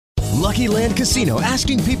Lucky Land Casino,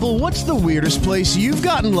 asking people, what's the weirdest place you've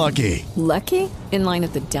gotten lucky? Lucky? In line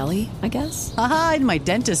at the deli, I guess? Aha, in my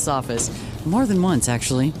dentist's office. More than once,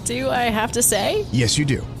 actually. Do I have to say? Yes, you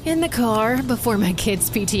do. In the car before my kids'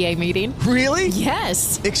 PTA meeting. Really?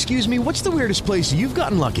 Yes. Excuse me, what's the weirdest place you've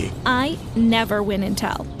gotten lucky? I never win and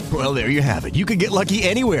tell. Well, there you have it. You can get lucky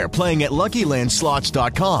anywhere, playing at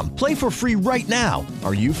LuckyLandSlots.com. Play for free right now.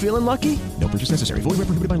 Are you feeling lucky? No purchase necessary. Void where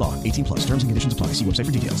prohibited by law. 18 plus. Terms and conditions apply. See website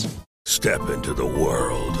for details. Step into the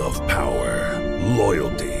world of power,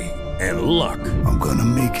 loyalty, and luck. I'm gonna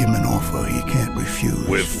make him an offer he can't refuse.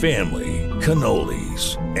 With family,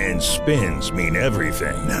 cannolis, and spins mean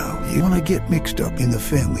everything. Now, you wanna get mixed up in the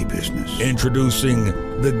family business. Introducing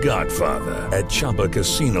The Godfather at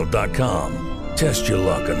ChumbaCasino.com. Test your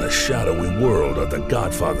luck in the shadowy world of The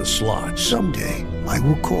Godfather slot. Someday, I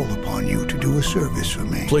will call upon you to do a service for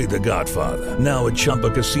me. Play The Godfather, now at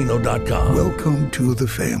ChumbaCasino.com. Welcome to the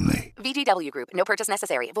family. VGW Group. No purchase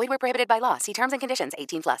necessary. Void where prohibited by law. See terms and conditions.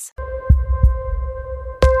 18 plus.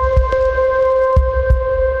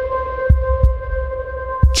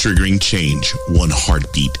 Triggering change, one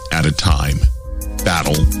heartbeat at a time.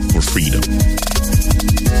 Battle for freedom.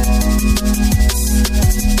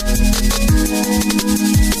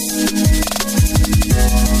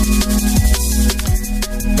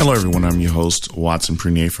 Hello, everyone. I'm your host, Watson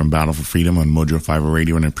Prunier from Battle for Freedom on Mojo 50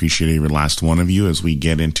 Radio, and I appreciate every last one of you as we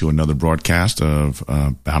get into another broadcast of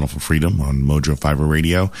Battle for Freedom on Mojo 50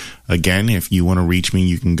 Radio. Again, if you want to reach me,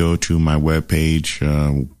 you can go to my webpage,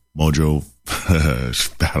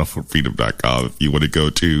 battleforfreedom.com. If you want to go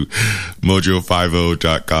to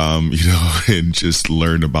mojo50.com, and just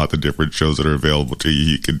learn about the different shows that are available to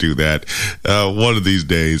you, you can do that. One of these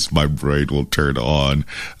days, my brain will turn on.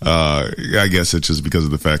 I guess it's just because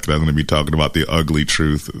of the fact that I'm going to be talking about the ugly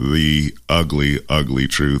truth, the ugly, ugly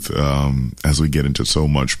truth, as we get into so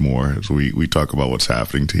much more, as we talk about what's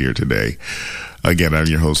happening here today. Again, I'm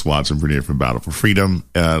your host, Watson Prunier from Battle for Freedom.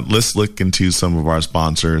 Let's look into some of our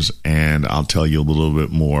sponsors, and I'll tell you a little bit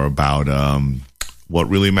more about what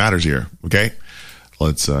really matters here, okay?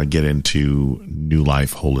 Let's get into New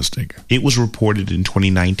Life Holistic. It was reported in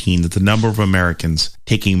 2019 that the number of Americans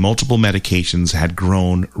taking multiple medications had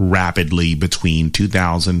grown rapidly between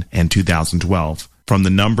 2000 and 2012. From the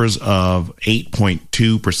numbers of 8.2%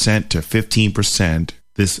 to 15%,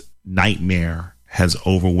 this nightmare has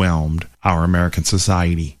overwhelmed our American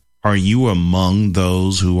society. Are you among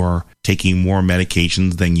those who are taking more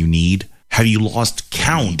medications than you need? Have you lost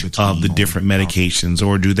count of the different medications,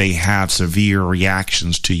 or do they have severe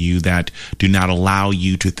reactions to you that do not allow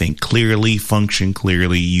you to think clearly, function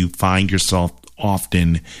clearly? You find yourself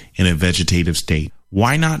often in a vegetative state.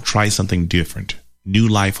 Why not try something different? New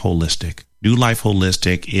Life Holistic. New Life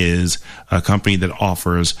Holistic is a company that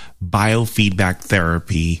offers biofeedback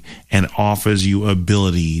therapy and offers you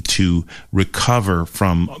ability to recover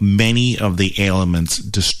from many of the ailments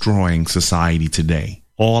destroying society today.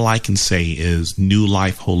 All I can say is New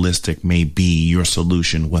Life Holistic may be your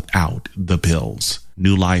solution without the pills.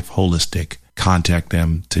 New Life Holistic. Contact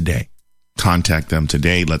them today. Contact them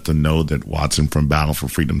today. Let them know that Watson from Battle for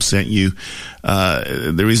Freedom sent you.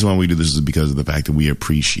 The reason why we do this is because of the fact that we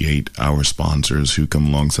appreciate our sponsors who come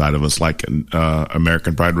alongside of us, like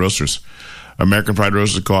American Pride Roasters. American Pride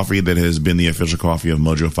Roasters coffee that has been the official coffee of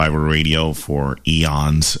Mojo 50 Radio for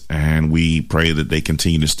eons, and we pray that they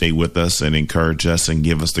continue to stay with us and encourage us and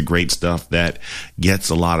give us the great stuff that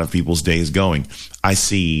gets a lot of people's days going. I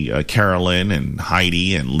see Carolyn and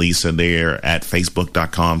Heidi and Lisa there at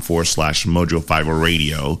facebook.com/Mojo 50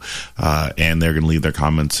 Radio, and they're going to leave their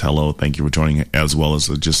comments. Hello, thank you for joining, as well as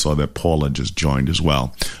I just saw that Paula just joined as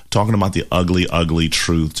well. Talking about the ugly, ugly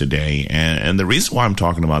truth today. And the reason why I'm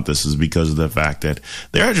talking about this is because of the fact that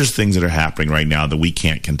there are just things that are happening right now that we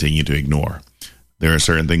can't continue to ignore. There are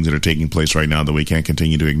certain things that are taking place right now that we can't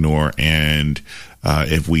continue to ignore. And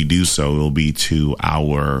if we do so, it'll be to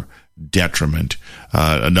our detriment.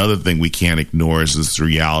 Another thing we can't ignore is this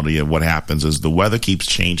reality of what happens is the weather keeps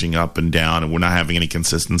changing up and down, and we're not having any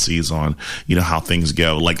consistencies on, how things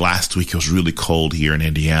go. Like last week, it was really cold here in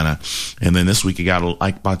Indiana. And then this week, it got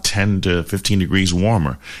like about 10 to 15 degrees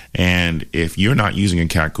warmer. And if you're not using a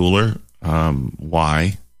cat cooler,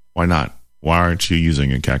 why? Why not? Why aren't you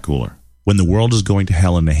using a cat cooler? When the world is going to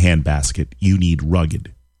hell in a handbasket, you need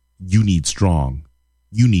rugged. You need strong.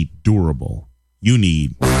 You need durable. You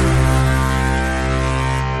need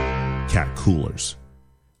cat coolers.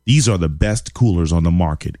 These are the best coolers on the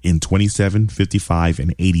market in 27, 55,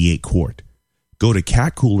 and 88 quart. Go to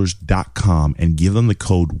catcoolers.com and give them the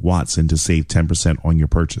code Watson to save 10% on your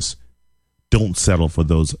purchase. Don't settle for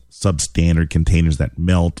those substandard containers that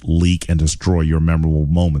melt, leak, and destroy your memorable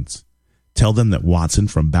moments. Tell them that Watson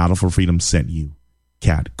from Battle for Freedom sent you.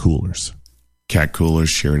 Cat Coolers. Cat Coolers,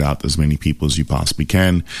 share it out to as many people as you possibly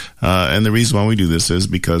can. And the reason why we do this is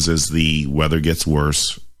because as the weather gets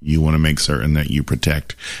worse, you want to make certain that you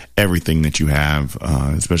protect everything that you have,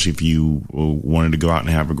 especially if you wanted to go out and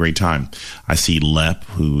have a great time. I see Lep,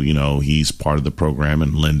 who, he's part of the program.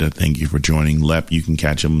 And Linda, thank you for joining. Lep, you can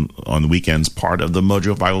catch him on the weekends, part of the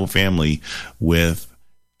Mojo Bible family with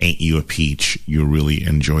Ain't You a Peach. You'll really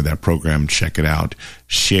enjoy that program. Check it out.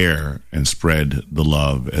 Share and spread the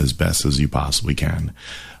love as best as you possibly can.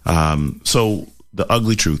 So the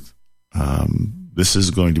ugly truth. This is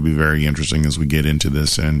going to be very interesting as we get into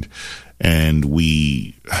this, and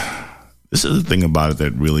this is the thing about it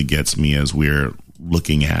that really gets me as we're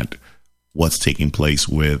looking at what's taking place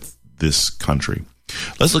with this country.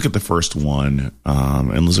 Let's look at the first one,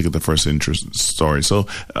 and let's look at the first story. So,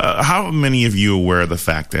 how many of you are aware of the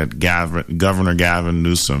fact that Governor Gavin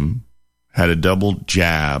Newsom had a double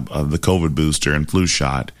jab of the COVID booster and flu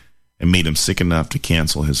shot and made him sick enough to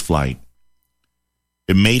cancel his flight?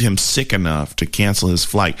 It made him sick enough to cancel his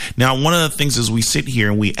flight. Now, one of the things is we sit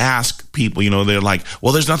here and we ask people, they're like,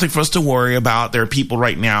 well, there's nothing for us to worry about. There are people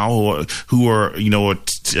right now who are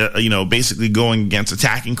basically going against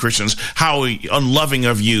attacking Christians. How unloving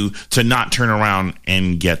of you to not turn around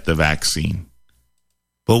and get the vaccine.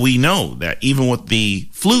 But we know that even with the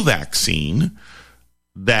flu vaccine,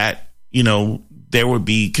 that, there would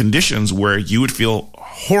be conditions where you would feel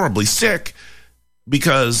horribly sick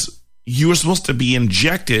because you were supposed to be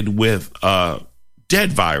injected with a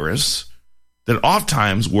dead virus that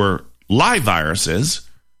oftentimes were live viruses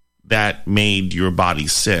that made your body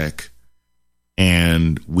sick.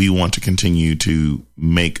 And we want to continue to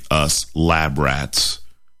make us lab rats.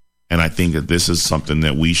 And I think that this is something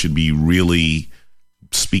that we should be really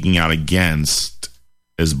speaking out against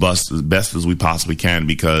as best as we possibly can,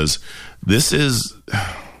 because there's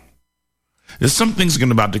some things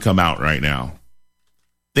about to come out right now.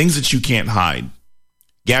 Things that you can't hide.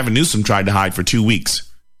 Gavin Newsom tried to hide for 2 weeks.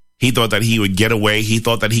 He thought that he would get away. He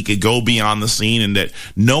thought that he could go beyond the scene and that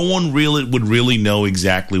no one would really know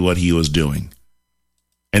exactly what he was doing.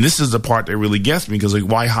 And this is the part that really gets me, because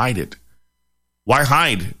why hide it? Why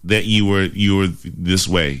hide that you were this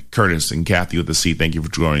way? Curtis and Kathy with the C, thank you for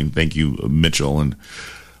joining. Thank you, Mitchell. And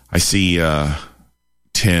I see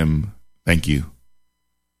Tim, thank you.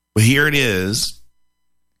 But here it is.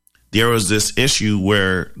 There was this issue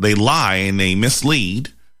where they lie and they mislead.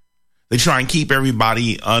 They try and keep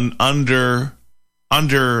everybody under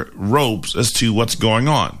ropes as to what's going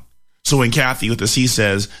on. So when Kathy with the C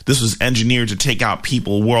says this was engineered to take out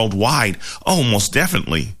people worldwide, oh, most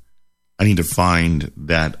definitely. I need to find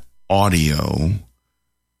that audio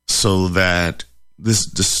so that this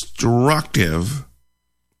destructive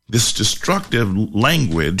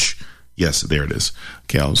language, yes, there it is.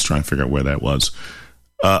 Okay, I was trying to figure out where that was.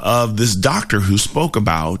 Of this doctor who spoke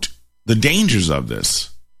about the dangers of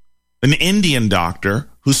this. An Indian doctor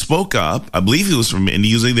who spoke up. I believe he was from India.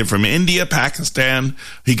 He was either from India, Pakistan.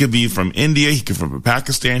 He could be from India. He could be from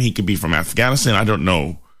Pakistan. He could be from Afghanistan. I don't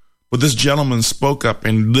know. But this gentleman spoke up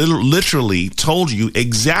and literally told you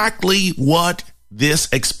exactly what this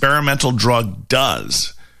experimental drug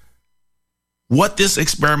does. What this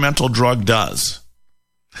experimental drug does.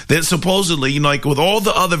 That supposedly, with all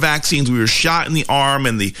the other vaccines, we were shot in the arm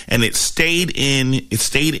and it stayed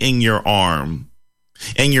in your arm,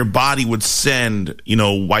 and your body would send,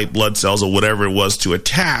 white blood cells or whatever it was to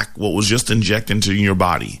attack what was just injected into your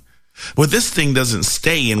body. But this thing doesn't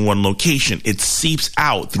stay in one location. It seeps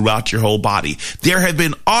out throughout your whole body. There have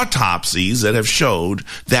been autopsies that have showed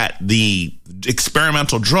that the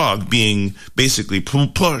experimental drug being basically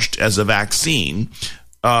pushed as a vaccine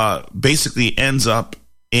basically ends up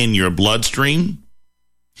in your bloodstream,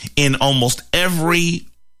 in almost every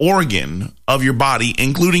organ of your body,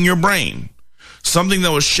 including your brain. Something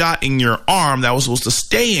that was shot in your arm that was supposed to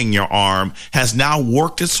stay in your arm has now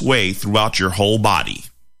worked its way throughout your whole body.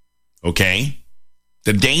 Okay?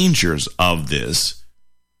 The dangers of this.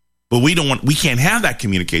 But we can't have that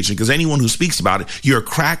communication, because anyone who speaks about it, you're a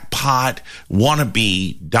crackpot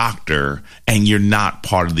wannabe doctor, and you're not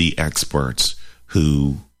part of the experts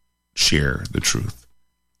who share the truth.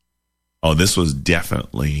 Oh, this was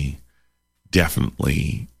definitely, this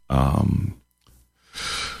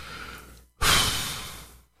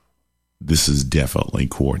is definitely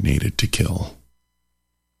coordinated to kill.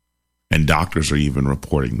 And doctors are even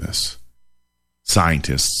reporting this.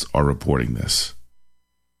 Scientists are reporting this.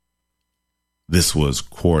 This was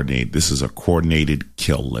coordinated. This is a coordinated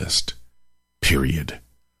kill list, period.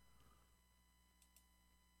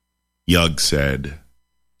 Yug said,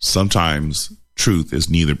 sometimes truth is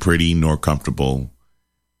neither pretty nor comfortable.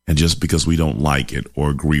 And just because we don't like it or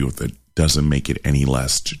agree with it doesn't make it any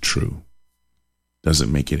less true.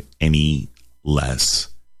 Doesn't make it any less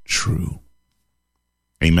true.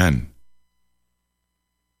 Amen.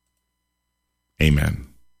 Amen.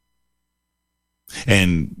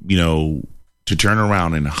 And, to turn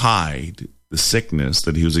around and hide the sickness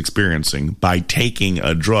that he was experiencing by taking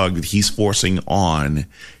a drug that he's forcing on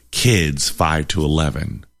kids 5 to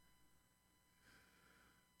 11.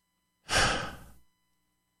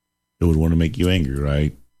 It would want to make you angry,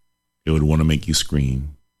 right? It would want to make you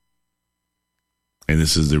scream. And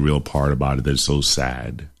this is the real part about it that's so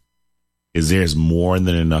sad, is there's more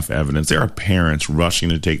than enough evidence. There are parents rushing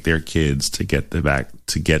to take their kids to get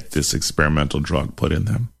this experimental drug put in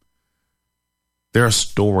them. There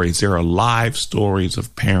are live stories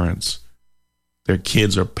of parents. Their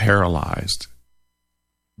kids are paralyzed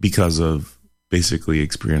because of basically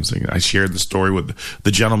experiencing it. I shared the story with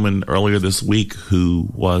the gentleman earlier this week who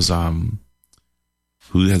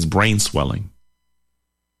has brain swelling.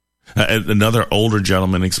 Another older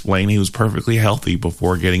gentleman explained he was perfectly healthy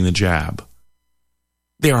before getting the jab.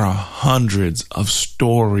 There are hundreds of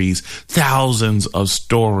stories, thousands of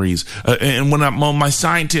stories. And when my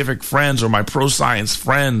scientific friends or my pro-science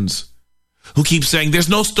friends who keep saying there's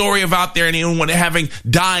no story of out there anyone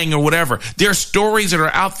dying or whatever. There are stories that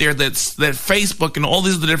are out there that Facebook and all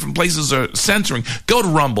these other different places are censoring. Go to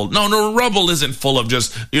Rumble. No, Rumble isn't full of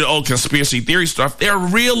just conspiracy theory stuff. There are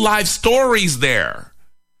real life stories there.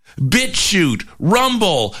 BitChute,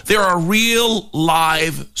 Rumble, there are real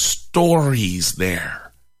live stories there.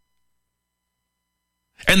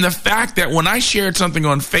 And the fact that when I shared something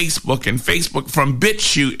on Facebook and Facebook from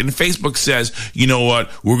BitChute and Facebook says, you know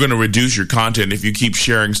what, we're going to reduce your content if you keep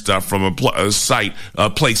sharing stuff from a site,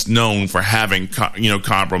 a place known for having,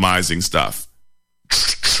 compromising stuff.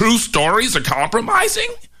 True stories are compromising?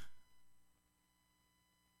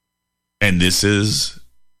 And this is,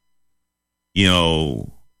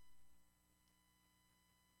 and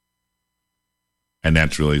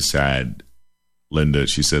that's really sad. Linda,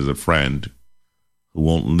 she says, a friend who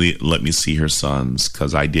won't let me see her sons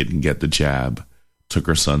because I didn't get the jab, took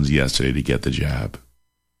her sons yesterday to get the jab.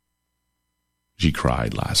 She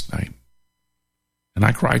cried last night. And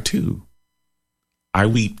I cry too. I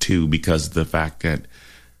weep too because of the fact that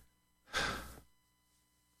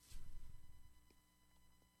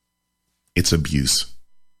it's abuse.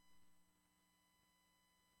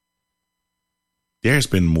 There's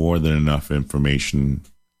been more than enough information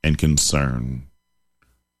and concern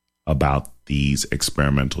about these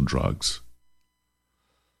experimental drugs.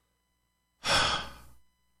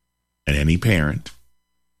 And any parent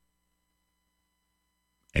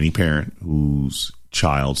whose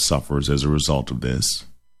child suffers as a result of this,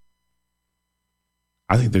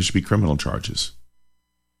 I think there should be criminal charges.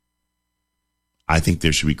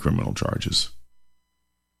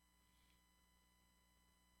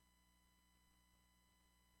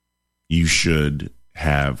 You should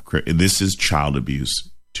have, this is child abuse,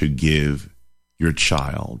 to give your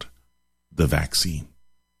child the vaccine.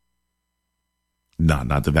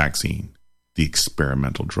 Not the vaccine, the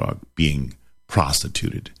experimental drug being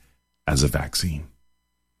prostituted as a vaccine.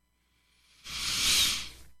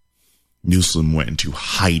 Newsom went into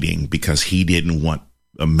hiding because he didn't want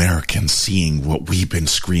Americans seeing what we've been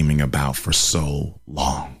screaming about for so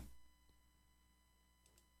long.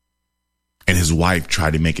 And his wife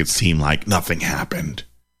tried to make it seem like nothing happened.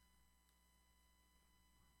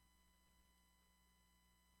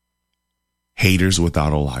 Haters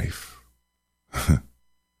without a life.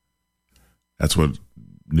 That's what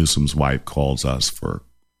Newsom's wife calls us for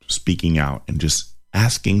speaking out and just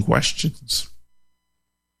asking questions.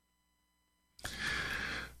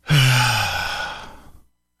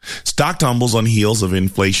 Stock tumbles on heels of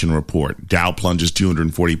inflation report. Dow plunges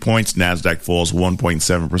 240 points. NASDAQ falls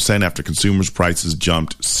 1.7% after consumers' prices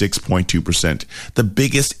jumped 6.2%, the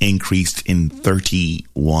biggest increase in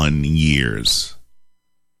 31 years.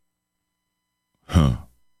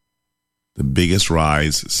 The biggest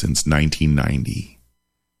rise since 1990.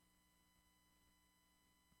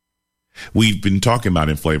 We've been talking about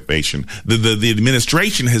inflation. The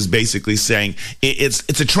administration is basically saying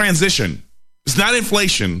it's a transition. It's not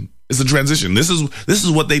inflation. It's a transition. This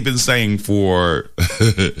is what they've been saying for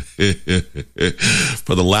the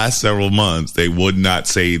last several months. They would not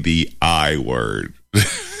say the I word,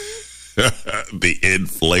 the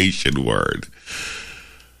inflation word.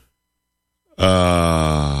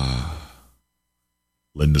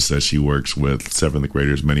 Linda says she works with seventh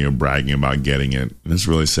graders. Many are bragging about getting it. And it's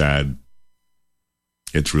really sad.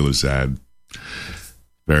 It's really sad.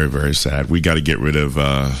 Very, very sad. We got to get rid of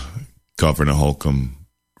Governor Holcomb,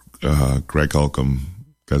 Greg Holcomb,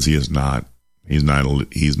 because he's not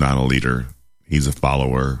a leader. He's a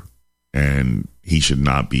follower, and he should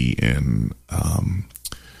not be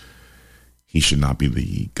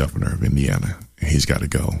the governor of Indiana. He's got to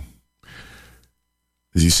go.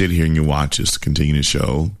 As you sit here and you watch us continue to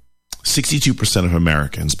show, 62% of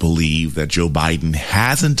Americans believe that Joe Biden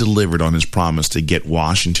hasn't delivered on his promise to get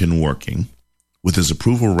Washington working, with his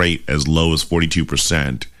approval rate as low as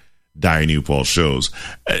 42%, Dyer new poll shows.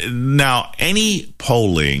 Now, any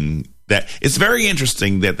polling that, it's very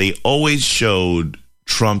interesting that they always showed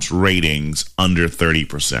Trump's ratings under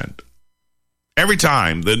 30%. Every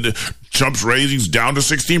time, Trump's ratings down to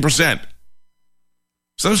 16%.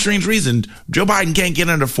 Some strange reason, Joe Biden can't get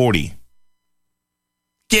under 40.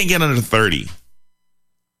 Can't get under 30.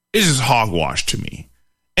 It's just hogwash to me.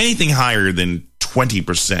 Anything higher than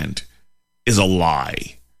 20% is a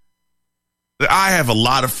lie. I have a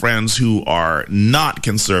lot of friends who are not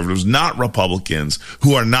conservatives, not Republicans,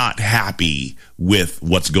 who are not happy with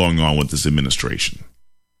what's going on with this administration.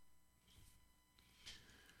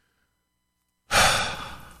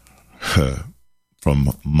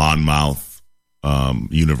 From Monmouth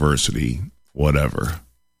University, whatever.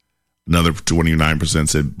 Another 29%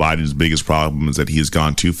 said Biden's biggest problem is that he has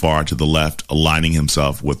gone too far to the left, aligning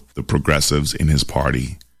himself with the progressives in his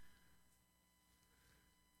party.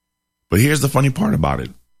 But here's the funny part about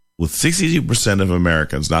it. With 62% of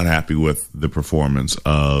Americans not happy with the performance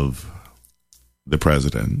of the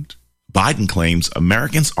president, Biden claims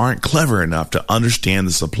Americans aren't clever enough to understand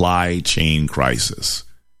the supply chain crisis.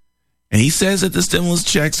 And he says that the stimulus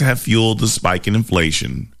checks have fueled the spike in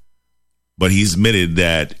inflation. But he's admitted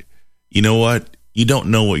that, you know what? You don't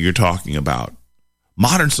know what you're talking about.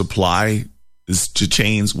 Modern supply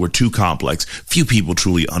chains were too complex. Few people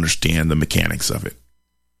truly understand the mechanics of it.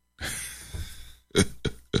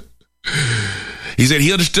 He said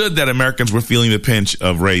he understood that Americans were feeling the pinch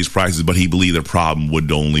of raised prices, but he believed the problem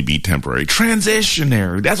would only be temporary.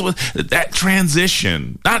 Transitionary. That's what that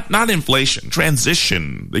transition, not inflation,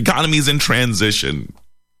 transition. The economy is in transition.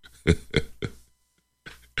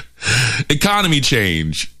 Economy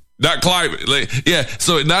change, not climate. Yeah.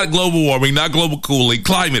 So not global warming, not global cooling,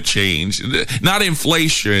 climate change, not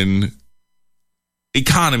inflation,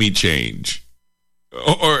 economy change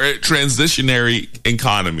or transitionary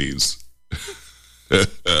economies.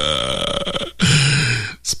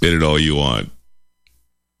 Spit it all you want.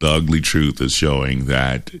 The ugly truth is showing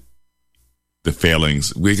that the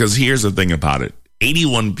failings, because here's the thing about it.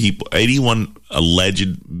 81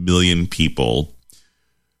 alleged million people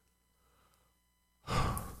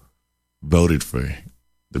voted for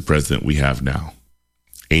the president we have now.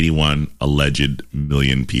 81 alleged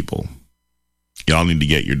million people. Y'all need to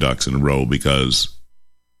get your ducks in a row because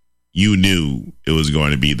you knew it was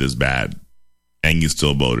going to be this bad and you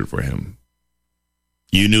still voted for him.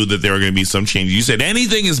 You knew that there were going to be some changes. You said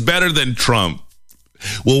anything is better than Trump.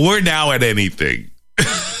 Well, we're now at anything.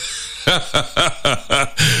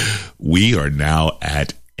 We are now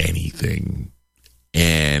at anything.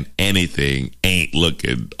 And anything ain't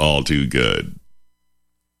looking all too good.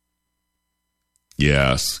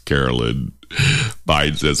 Yes, Carolyn.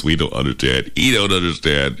 Biden says we don't understand. He don't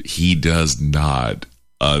understand. He does not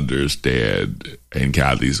understand. And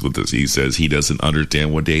Kathy's with us. He says he doesn't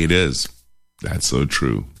understand what day it is. That's so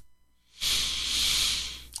true.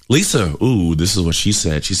 Lisa, this is what she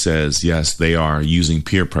said. She says, yes, they are using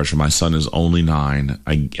peer pressure. My son is only 9,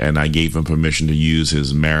 and I gave him permission to use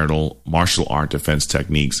his martial art defense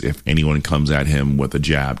techniques if anyone comes at him with a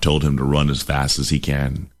jab. Told him to run as fast as he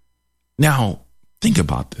can. Now, think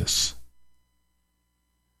about this.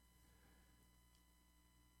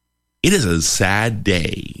 It is a sad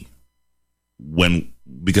day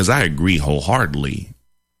because I agree wholeheartedly.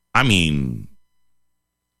 I mean,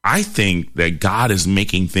 I think that God is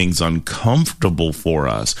making things uncomfortable for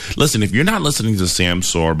us. Listen, if you're not listening to Sam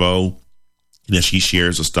Sorbo, she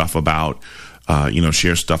shares stuff about,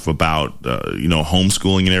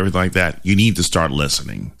 homeschooling and everything like that. You need to start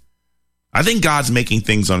listening. I think God's making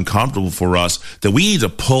things uncomfortable for us that we need to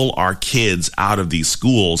pull our kids out of these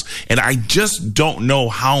schools. And I just don't know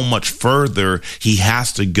how much further he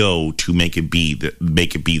has to go to make it be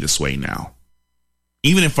this way now.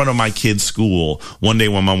 Even in front of my kids' school, one day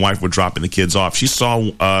when my wife was dropping the kids off, she saw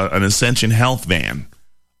an Ascension Health van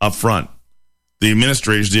up front. The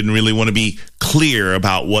administrators didn't really want to be clear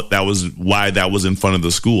about why that was in front of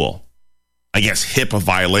the school. I guess HIPAA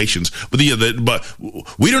violations. But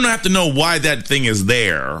we don't have to know why that thing is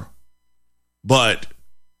there. But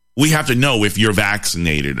we have to know if you're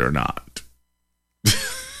vaccinated or not.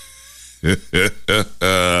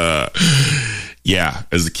 Yeah,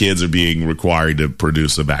 as the kids are being required to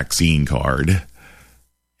produce a vaccine card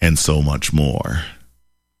and so much more.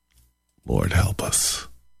 Lord help us.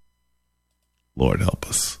 Lord help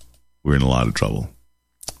us. We're in a lot of trouble.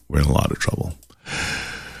 We're in a lot of trouble.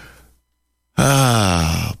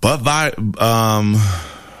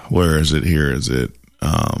 Where is it? Here is it.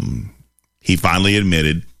 He finally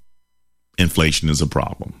admitted inflation is a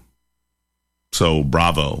problem. So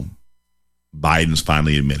bravo. Biden's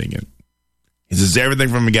finally admitting it. He says everything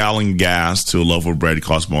from a gallon of gas to a loaf of bread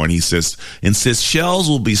costs more. And he insists shelves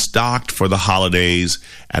will be stocked for the holidays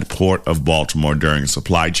at Port of Baltimore during a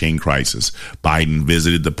supply chain crisis. Biden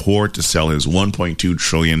visited the port to sell his $1.2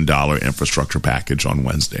 trillion infrastructure package on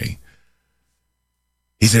Wednesday.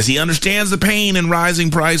 He says he understands the pain in rising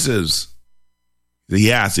prices.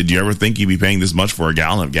 He asked, did you ever think you'd be paying this much for a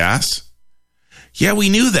gallon of gas? Yeah, we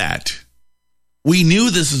knew that. We knew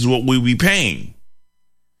this is what we'd be paying.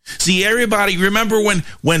 See, everybody, remember when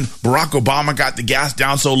Barack Obama got the gas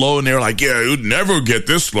down so low and they were like, yeah, it would never get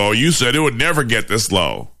this low. You said it would never get this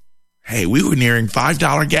low. Hey, we were nearing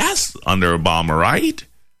 $5 gas under Obama, right?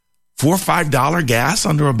 $4 or $5 gas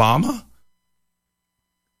under Obama.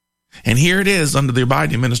 And here it is under the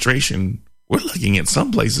Biden administration. We're looking at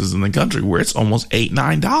some places in the country where it's almost $8,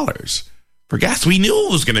 $9 for gas. We knew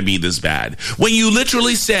it was going to be this bad. When you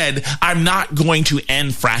literally said, I'm not going to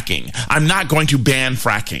end fracking. I'm not going to ban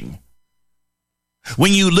fracking.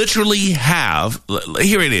 When you literally have,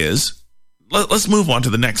 here it is. Let's move on to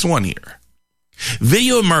the next one here.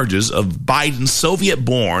 Video emerges of Biden's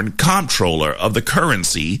Soviet-born comptroller of the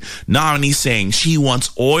currency nominee saying she wants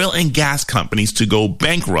oil and gas companies to go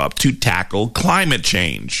bankrupt to tackle climate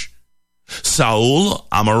change. Saul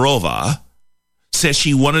Amarova says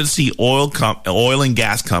she wanted to see oil and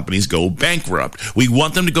gas companies go bankrupt. We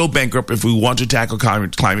want them to go bankrupt if we want to tackle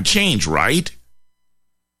climate change, right?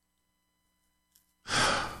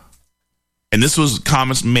 And this was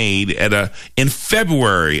comments made in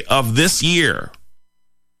February of this year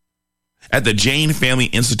at the Jane Family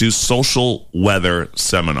Institute Social Weather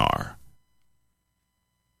Seminar.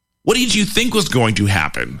 What did you think was going to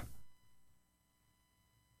happen?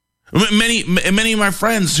 Many of my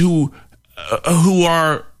friends who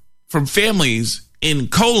are from families in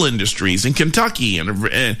coal industries in Kentucky and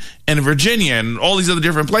Virginia and all these other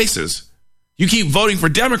different places, you keep voting for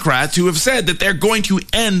Democrats who have said that they're going to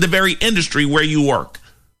end the very industry where you work.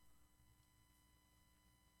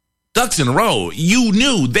 Ducks in a row. You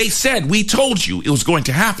knew. They said, we told you it was going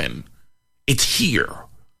to happen. It's here.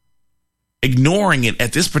 Ignoring it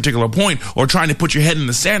at this particular point or trying to put your head in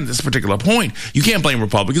the sand at this particular point. You can't blame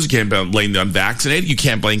Republicans. You can't blame the unvaccinated. You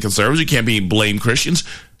can't blame conservatives. You can't blame Christians.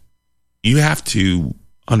 You have to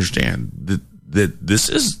understand that this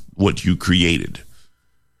is what you created.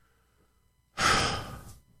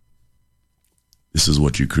 This is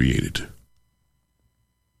what you created.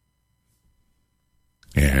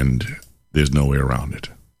 And there's no way around it.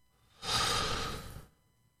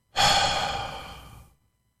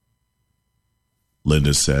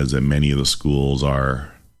 Linda says that many of the schools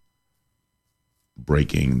are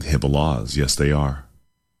breaking the HIPAA laws. Yes, they are.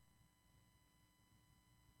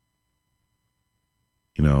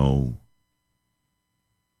 You know,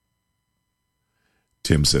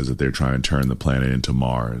 Tim says that they're trying to turn the planet into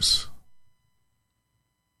Mars.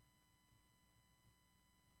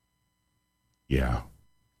 Yeah.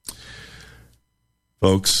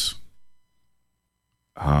 Folks,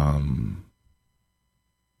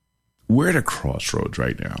 we're at a crossroads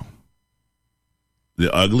right now.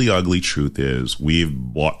 The ugly, ugly truth is we've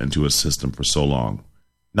bought into a system for so long,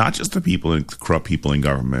 not just the people and corrupt people in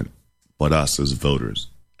government, but us as voters,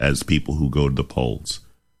 as people who go to the polls,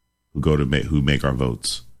 who make our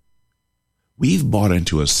votes. We've bought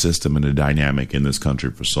into a system and a dynamic in this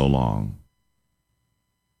country for so long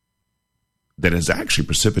that has actually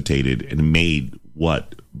precipitated and made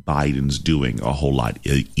what Biden's doing a whole lot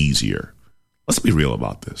easier. Let's be real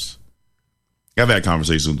about this. I've had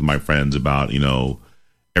conversations with my friends about,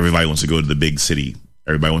 everybody wants to go to the big city.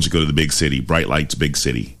 Everybody wants to go to the big city. Bright lights, big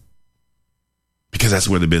city. Because that's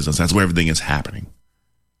where that's where everything is happening.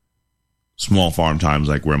 Small farm towns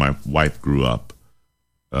like where my wife grew up,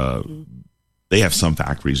 they have some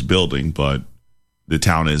factories building, but the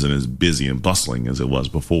town isn't as busy and bustling as it was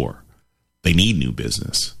before. They need new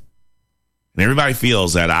business. And everybody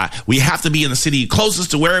feels that we have to be in the city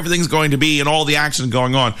closest to where everything's going to be and all the action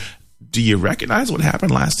going on. Do you recognize what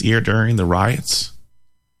happened last year during the riots?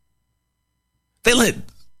 They let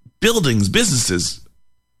buildings, businesses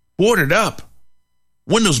boarded up,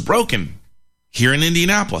 windows broken here in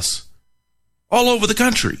Indianapolis, all over the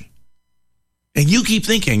country. And you keep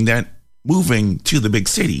thinking that moving to the big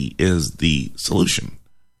city is the solution.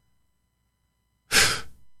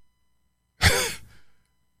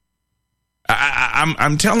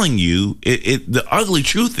 I'm telling you, the ugly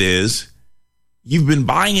truth is you've been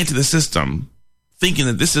buying into the system thinking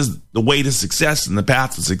that this is the way to success and the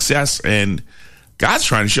path to success. And God's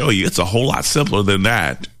trying to show you it's a whole lot simpler than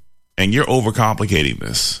that. And you're overcomplicating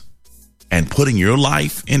this and putting your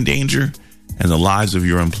life in danger and the lives of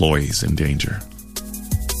your employees in danger.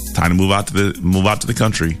 Time to move out to the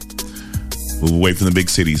country, move away from the big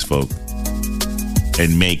cities, folk,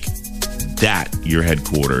 and make that your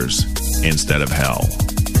headquarters instead of hell.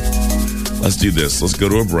 Let's do this. Let's go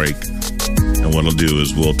to a break. And what I'll do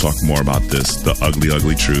is we'll talk more about this, the ugly,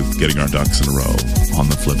 ugly truth, getting our ducks in a row on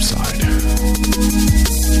the flip side.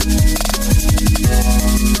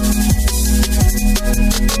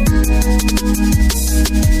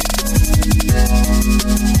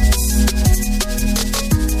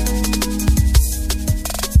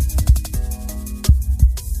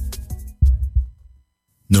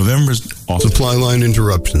 November's Supply line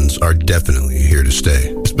interruptions are definitely here to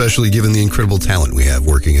stay, especially given the incredible talent we have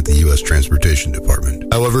working at the U.S. Transportation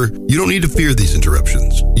Department. However, you don't need to fear these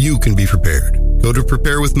interruptions. You can be prepared. Go to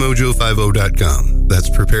preparewithmojo50.com. That's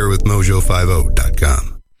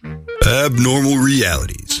preparewithmojo50.com. Abnormal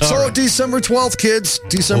realities. So December 12th, kids.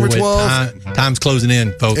 December 12th. Time's closing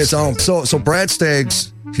in, folks. It's on. So Brad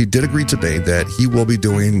Staggs, he did agree today that he will be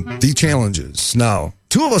doing the challenges. Now,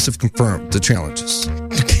 2 of us have confirmed the challenges.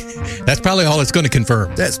 That's probably all it's going to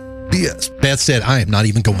confirm. That's BS. Beth said, I am not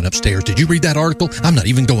even going upstairs. Did you read that article? I'm not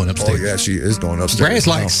even going upstairs. Oh, yeah, she is going upstairs. Brad's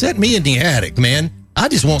like, set me in the attic, man. I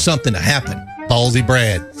just want something to happen. Ballsy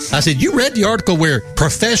Brad. I said, you read the article where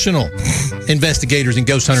professional investigators and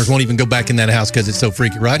ghost hunters won't even go back in that house because it's so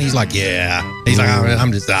freaky, right? He's like, yeah. He's like,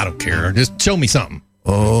 I don't care. Just show me something.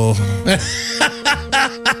 Oh.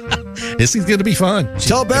 This is going to be fun.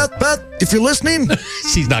 Tell Beth, if you're listening,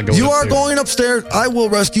 she's not going upstairs. You are going upstairs. I will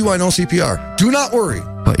rescue. I know CPR. Do not worry.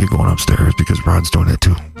 But you're going upstairs because Brad's doing it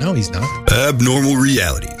too. No, he's not. Abnormal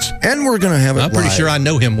realities. And we're going to have it I'm pretty live. sure I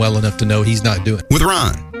know him well enough to know he's not doing it. With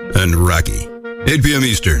Ron and Rocky. 8 p.m.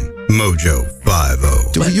 Eastern. Mojo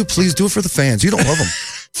 50. Will you please do it for the fans? You don't love them.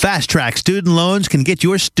 Fast Track Student Loans can get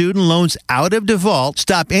your student loans out of default,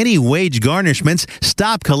 stop any wage garnishments,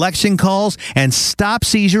 stop collection calls, and stop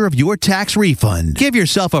seizure of your tax refund. Give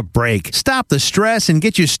yourself a break. Stop the stress and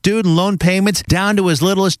get your student loan payments down to as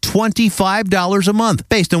little as $25 a month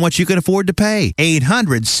based on what you can afford to pay.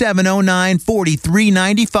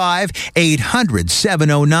 800-709-4395.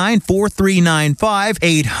 800-709-4395.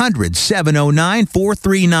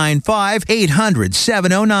 800-709-4395.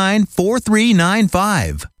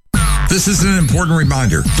 800-709-4395. This is an important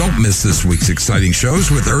reminder. Don't miss this week's exciting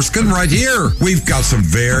shows with Erskine right here. We've got some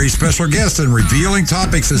very special guests and revealing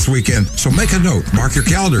topics this weekend. So make a note, mark your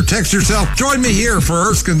calendar, text yourself. Join me here for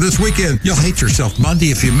Erskine this weekend. You'll hate yourself Monday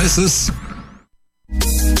if you miss us.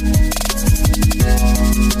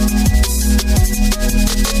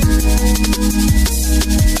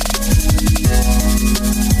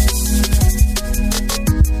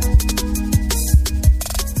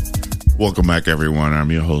 Welcome back, everyone.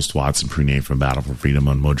 I'm your host, Watson Prunay from Battle for Freedom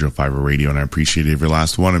on Mojo 50 Radio, and I appreciate every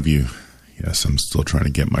last one of you. Yes, I'm still trying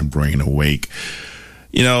to get my brain awake.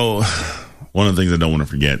 You know, one of the things I don't want to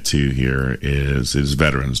forget, too, here is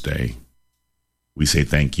Veterans Day. We say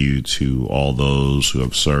thank you to all those who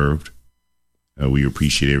have served. We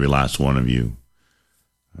appreciate every last one of you.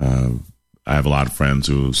 I have a lot of friends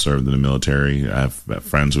who served in the military. I have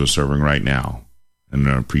friends who are serving right now, and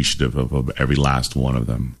I'm appreciative of every last one of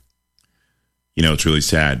them. You know, it's really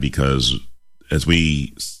sad because this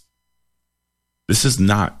is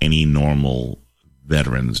not any normal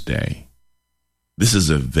Veterans Day. This is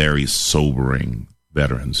a very sobering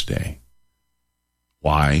Veterans Day.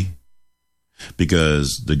 Why?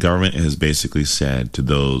 Because the government has basically said to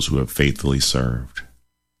those who have faithfully served,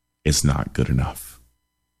 it's not good enough.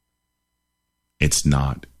 It's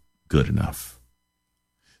not good enough.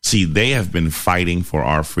 See, they have been fighting for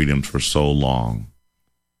our freedoms for so long.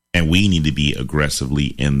 And we need to be aggressively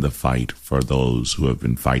in the fight for those who have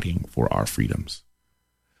been fighting for our freedoms.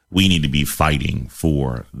 We need to be fighting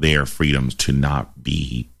for their freedoms to not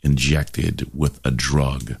be injected with a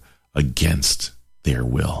drug against their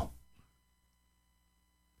will.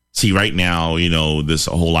 See, right now, you know, this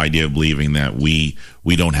whole idea of believing that we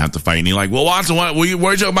don't have to fight. And you're like, well, Watson, what are you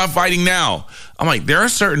talking about fighting now? I'm like, there are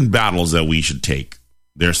certain battles that we should take.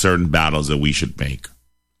 There are certain battles that we should make.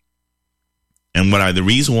 And the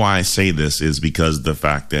reason why I say this is because of the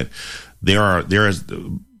fact that there is,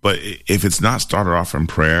 but if it's not started off in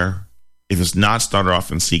prayer, if it's not started off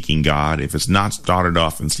in seeking God, if it's not started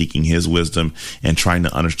off in seeking his wisdom and trying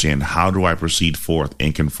to understand how do I proceed forth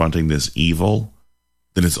in confronting this evil,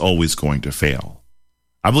 then it's always going to fail.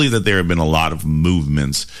 I believe that there have been a lot of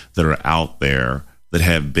movements that are out there that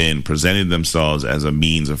have been presenting themselves as a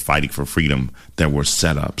means of fighting for freedom that were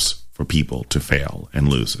setups for people to fail and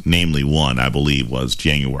lose. Namely, one, I believe, was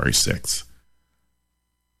January 6th.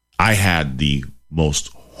 I had the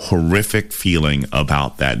most horrific feeling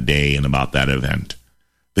about that day and about that event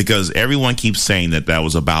because everyone keeps saying that that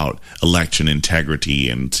was about election integrity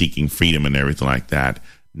and seeking freedom and everything like that.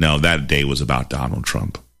 No, that day was about Donald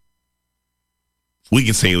Trump. We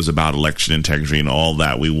can say it was about election integrity and all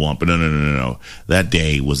that we want, but no. That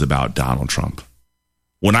day was about Donald Trump.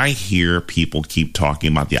 When I hear people keep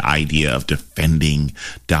talking about the idea of defending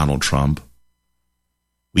Donald Trump,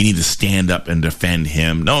 we need to stand up and defend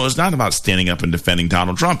him. No, it's not about standing up and defending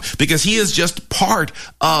Donald Trump because he is just part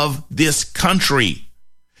of this country.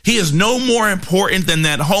 He is no more important than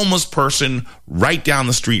that homeless person right down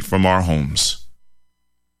the street from our homes.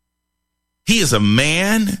 He is a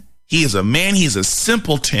man. He's a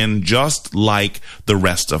simpleton just like the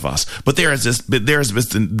rest of us. But there's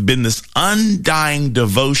been this undying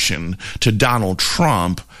devotion to Donald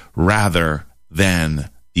Trump rather than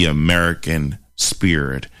the American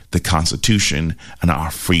spirit, the Constitution, and our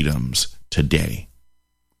freedoms today.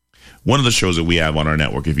 One of the shows that we have on our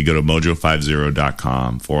network, if you go to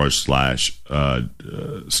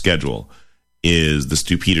mojo50.com/schedule, is the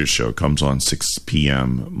Stu Peters Show. It comes on 6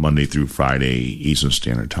 p.m. Monday through Friday, Eastern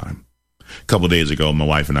Standard Time. A couple of days ago, my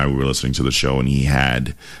wife and I were listening to the show, and he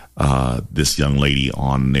had this young lady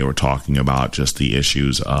on, and they were talking about just the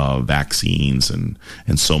issues of vaccines and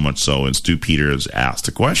so much so. And Stu Peters asked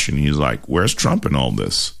a question. He's like, where's Trump in all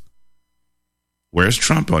this? Where's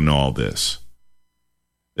Trump in all this?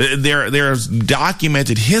 There's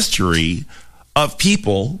documented history of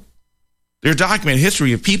people. There's documented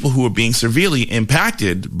history of people who are being severely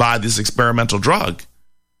impacted by this experimental drug.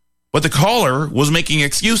 But the caller was making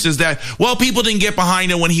excuses that, well, people didn't get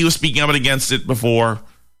behind him when he was speaking up against it before.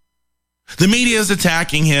 The media is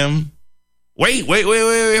attacking him. Wait,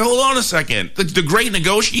 hold on a second. The great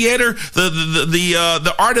negotiator,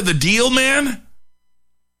 the art of the deal man,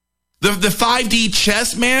 the 5D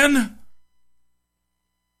chess man.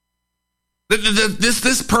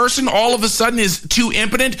 This person all of a sudden is too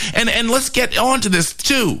impotent. And let's get on to this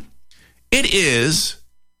too. It is,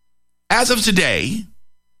 as of today,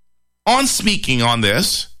 on speaking on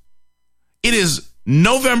this, it is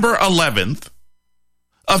November 11th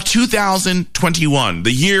of 2021,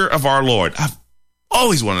 the year of our Lord. I've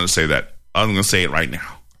always wanted to say that. I'm going to say it right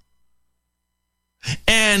now.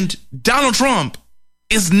 And Donald Trump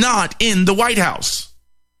is not in the White House.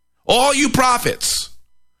 All you prophets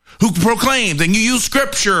who proclaimed and you use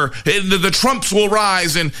scripture, the Trumps will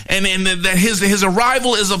rise and that his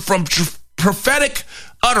arrival is from prophetic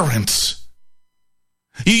utterance.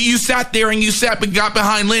 You sat there and got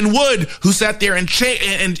behind Lynn Wood, who sat there and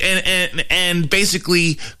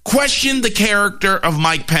basically questioned the character of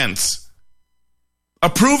Mike Pence,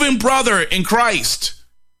 a proven brother in Christ,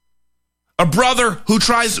 a brother who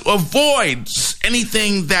tries to avoid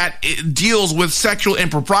anything that deals with sexual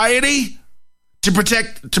impropriety to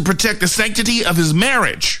protect the sanctity of his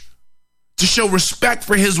marriage, to show respect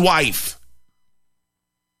for his wife,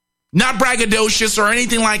 not braggadocious or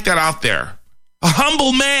anything like that out there. A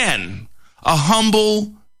humble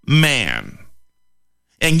man.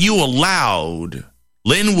 And you allowed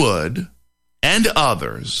Lynn Wood and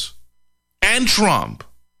others and Trump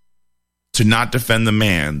to not defend the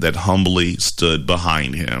man that humbly stood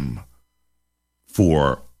behind him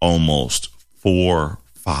for almost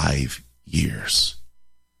 4-5 years.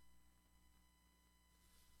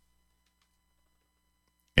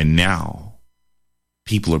 And now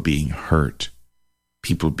people are being hurt,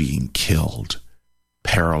 people are being killed,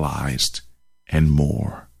 paralyzed, and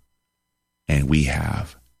more. And we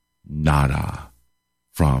have nada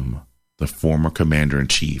from the former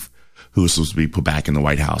commander-in-chief who was supposed to be put back in the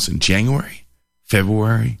White House in January,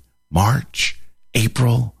 February, March,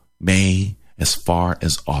 April, May, as far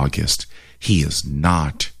as August. He is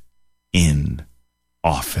not in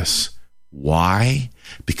office. Why?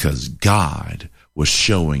 Because God was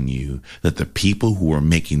showing you that the people who were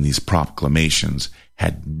making these proclamations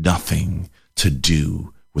had nothing to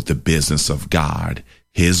do with the business of God,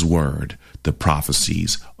 his word, the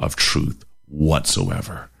prophecies of truth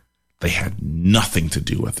whatsoever. They had nothing to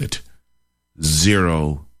do with it.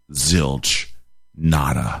 Zero, zilch,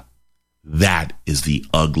 nada. That is the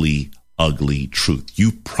ugly truth.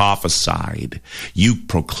 You prophesied, you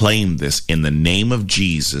proclaimed this in the name of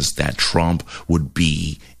Jesus that Trump would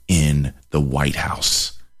be in the White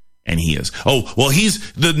House. And he is. Oh, well,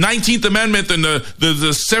 he's the 19th Amendment and the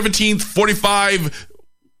 17th 45.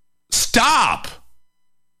 Stop.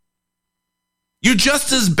 You're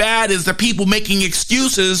just as bad as the people making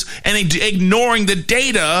excuses and ignoring the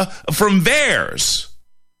data from theirs.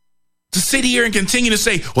 To sit here and continue to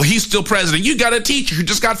say, well, he's still president. You got a teacher who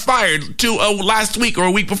just got fired last week or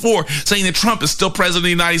a week before saying that Trump is still president of the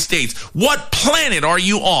United States. What planet are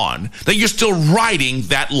you on that you're still writing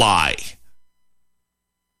that lie?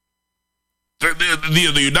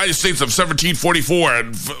 The United States of 1744.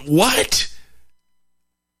 And what?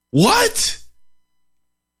 What?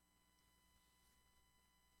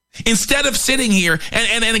 Instead of sitting here,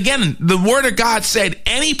 and again, the word of God said,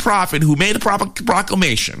 any prophet who made a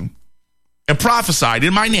proclamation and prophesied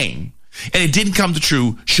in my name, and it didn't come to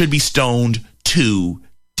true, should be stoned to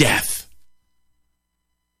death.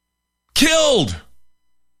 Killed.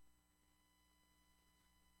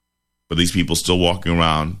 But these people still walking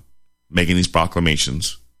around making these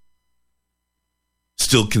proclamations,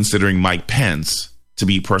 still considering Mike Pence to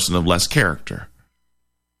be a person of less character.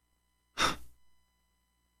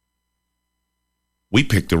 We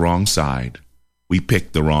picked the wrong side. We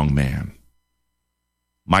picked the wrong man.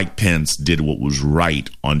 Mike Pence did what was right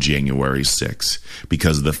on January 6th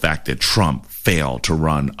because of the fact that Trump failed to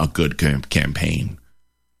run a good campaign.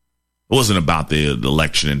 It wasn't about the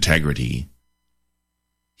election integrity.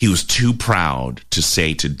 He was too proud to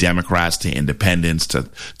say to Democrats, to independents, to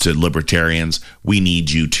libertarians, we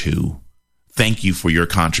need you too. Thank you for your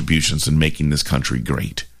contributions in making this country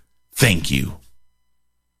great. Thank you.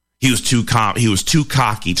 He was too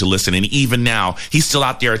cocky to listen, and even now, he's still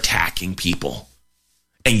out there attacking people.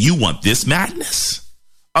 And you want this madness?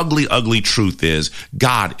 Ugly, ugly truth is,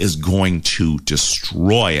 God is going to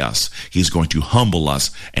destroy us. He's going to humble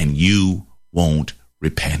us, and you won't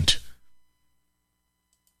repent.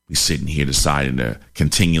 We're sitting here deciding to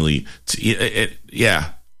continually,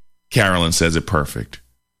 Carolyn says it perfect.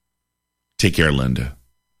 Take care, Linda.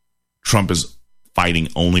 Trump is fighting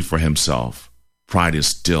only for himself. Pride is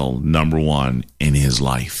still number one in his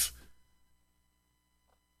life.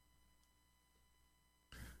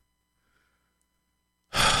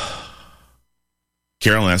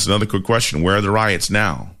 Carolyn asked another quick question. Where are the riots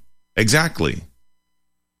now? Exactly.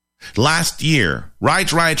 Last year,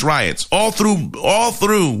 riots, all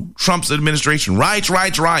through Trump's administration,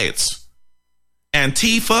 riots.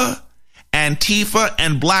 Antifa,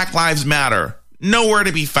 and Black Lives Matter, nowhere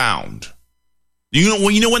to be found. You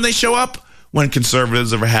know when they show up? When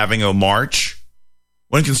conservatives are having a march,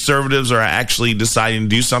 when conservatives are actually deciding to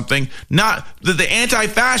do something. Not that the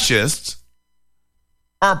anti-fascists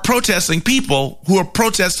are protesting people who are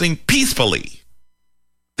protesting peacefully.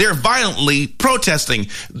 They're violently protesting.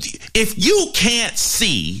 If you can't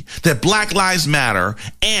see that Black Lives Matter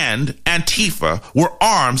and Antifa were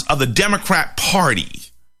arms of the Democrat Party,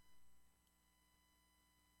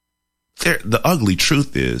 the ugly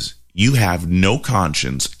truth is you have no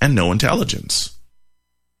conscience and no intelligence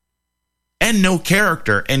and no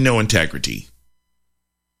character and no integrity.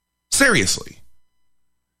 Seriously.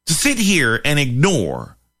 To sit here and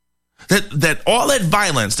ignore that all that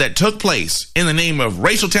violence that took place in the name of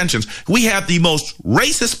racial tensions, we have the most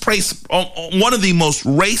racist one of the most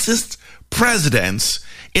racist presidents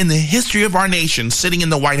in the history of our nation sitting in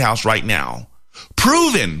the White House right now,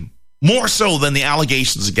 proven more so than the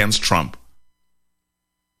allegations against Trump.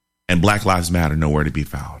 And Black Lives Matter nowhere to be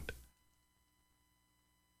found.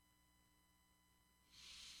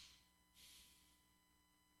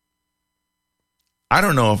 I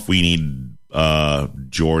don't know if we need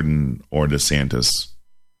Jordan or DeSantis,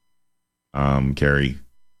 Carrie.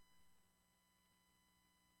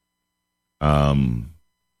 I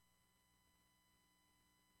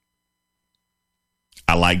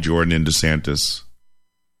like Jordan and DeSantis,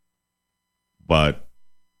 but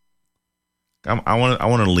I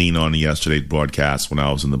want to lean on yesterday's broadcast when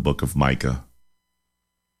I was in the book of Micah.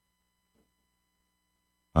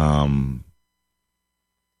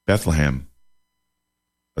 Bethlehem,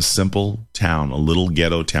 a simple town, a little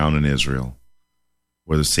ghetto town in Israel,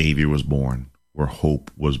 where the Savior was born, where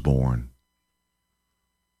hope was born.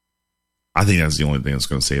 I think that's the only thing that's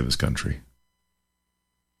going to save this country.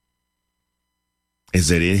 Is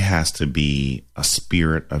that it has to be a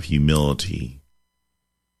spirit of humility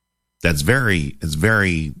that's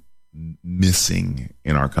very missing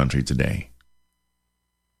in our country today.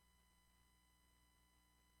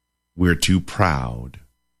 We're too proud,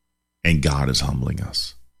 and God is humbling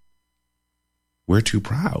us. We're too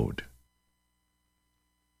proud,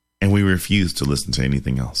 and we refuse to listen to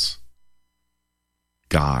anything else.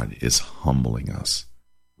 God is humbling us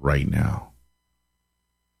right now.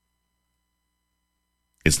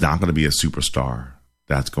 It's not going to be a superstar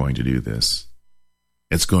that's going to do this.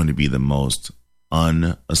 It's going to be the most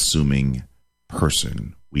unassuming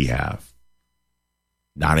person we have.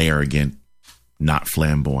 Not arrogant, not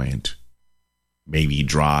flamboyant, maybe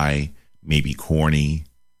dry, maybe corny.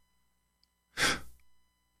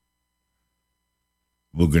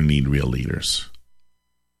 We're going to need real leaders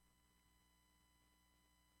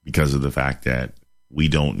because of the fact that we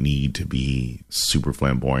don't need to be super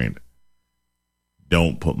flamboyant.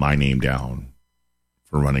 Don't put my name down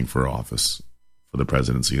for running for office for the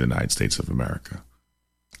presidency of the United States of America.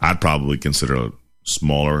 I'd probably consider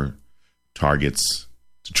smaller targets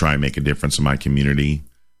to try and make a difference in my community,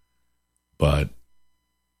 but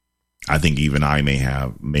I think even I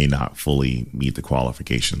may not fully meet the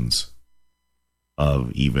qualifications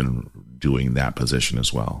of even doing that position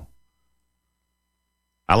as well.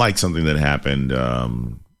 I like something that happened. I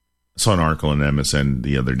saw an article on MSN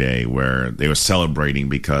the other day where they were celebrating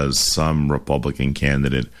because some Republican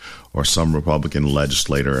candidate or some Republican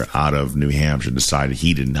legislator out of New Hampshire decided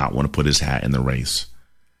he did not want to put his hat in the race.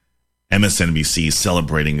 MSNBC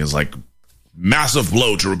celebrating is like massive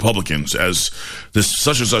blow to Republicans as this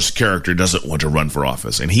such and such character doesn't want to run for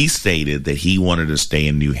office. And he stated that he wanted to stay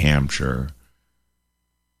in New Hampshire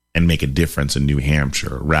and make a difference in New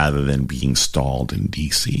Hampshire rather than being stalled in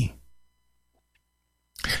D.C.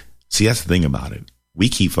 See, that's the thing about it. We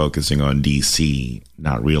keep focusing on D.C.,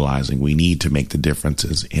 not realizing we need to make the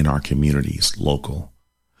differences in our communities, local.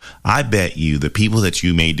 I bet you the people that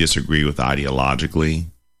you may disagree with ideologically,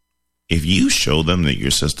 if you show them that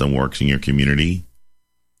your system works in your community,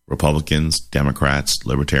 Republicans, Democrats,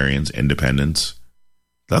 Libertarians, Independents,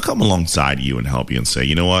 they'll come alongside you and help you and say,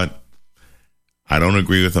 you know what? I don't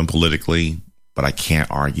agree with them politically, but I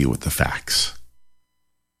can't argue with the facts.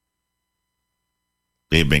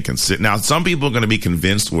 They've been considered. Now, some people are going to be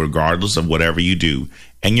convinced regardless of whatever you do,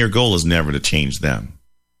 and your goal is never to change them.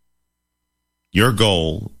 Your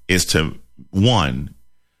goal is to, one,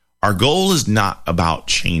 our goal is not about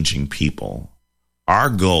changing people. Our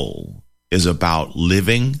goal is about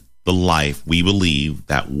living the life we believe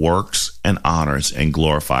that works and honors and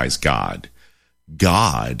glorifies God.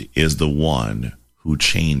 God is the one who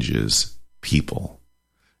changes people.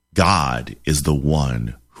 God is the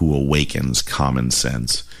one who awakens common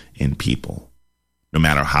sense in people. No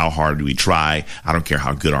matter how hard we try, I don't care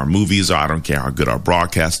how good our movies are, I don't care how good our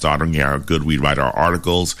broadcasts are, I don't care how good we write our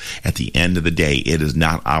articles. At the end of the day, it is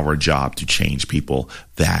not our job to change people.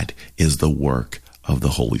 That is the work of the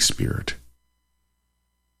Holy Spirit.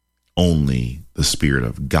 Only the Spirit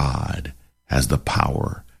of God has the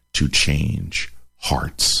power to change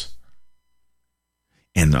hearts.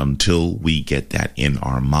 And until we get that in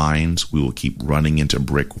our minds, we will keep running into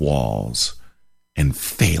brick walls and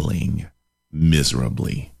failing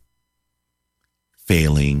miserably.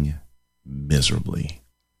 Failing miserably.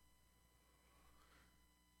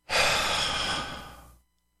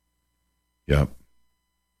 Yep.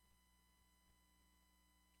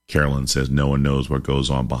 Carolyn says no one knows what goes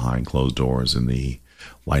on behind closed doors in the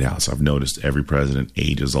White House. I've noticed every president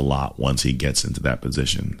ages a lot once he gets into that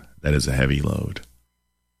position. That is a heavy load.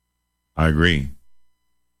 I agree.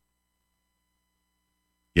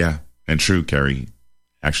 Yeah, and true, Kerry.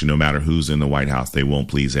 Actually, no matter who's in the White House, they won't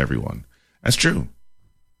please everyone. That's true.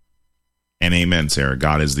 And amen, Sarah.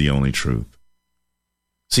 God is the only truth.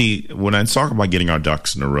 See, when I talk about getting our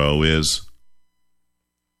ducks in a row it's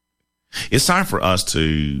time for us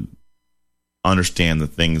to understand the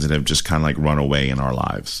things that have just kind of like run away in our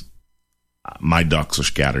lives. My ducks are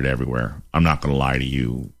scattered everywhere. I'm not going to lie to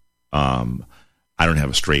you. I don't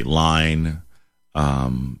have a straight line.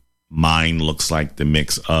 Mine looks like the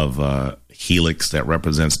mix of a helix that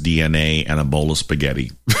represents DNA and a bowl of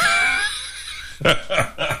spaghetti.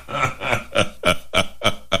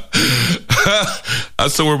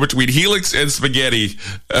 Somewhere between helix and spaghetti.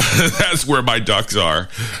 That's where my ducks are.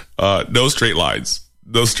 No straight lines.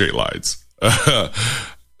 No straight lines.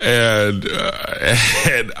 And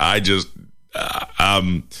I just,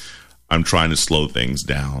 I'm trying to slow things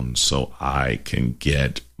down so I can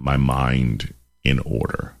get my mind in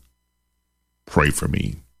order. Pray for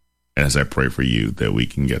me. And as I pray for you, that we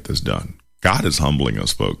can get this done. God is humbling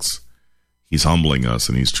us, folks. He's humbling us,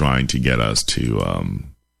 and he's trying to get us to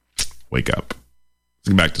wake up. Let's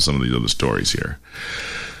get back to some of these other stories here.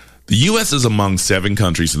 The U.S. is among 7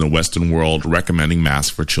 countries in the Western world recommending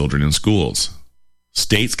masks for children in schools.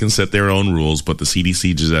 States can set their own rules, but the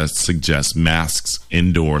CDC suggests masks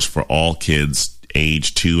indoors for all kids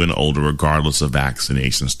age 2 and older, regardless of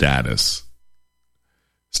vaccination status.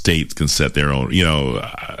 States can set their own,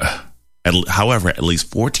 However, at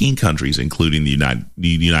least 14 countries, including the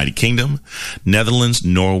United Kingdom, Netherlands,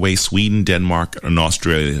 Norway, Sweden, Denmark, and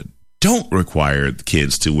Australia, don't require the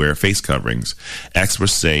kids to wear face coverings.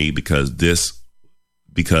 Experts say because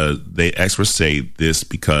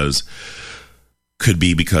could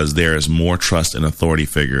be because there is more trust in authority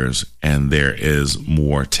figures and there is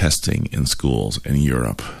more testing in schools in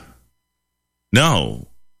Europe. No,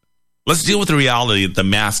 let's deal with the reality that the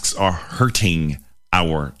masks are hurting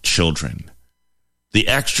our children. The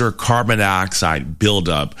extra carbon dioxide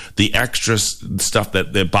buildup, the extra stuff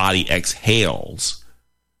that their body exhales,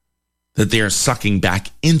 that they're sucking back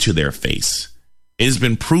into their face. It has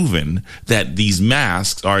been proven that these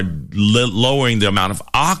masks are lowering the amount of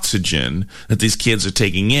oxygen that these kids are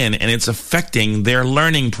taking in, and it's affecting their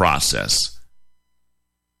learning process.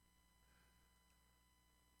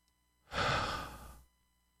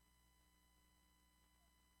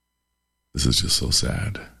 This is just so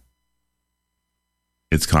sad.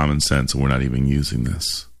 It's common sense, and we're not even using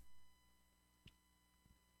this.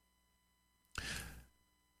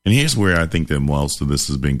 And here's where I think that most of this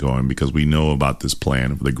has been going, because we know about this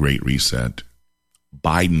plan of the Great Reset.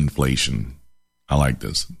 Bidenflation. I like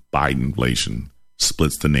this. Bidenflation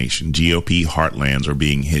splits the nation. GOP heartlands are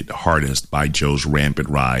being hit hardest by Joe's rampant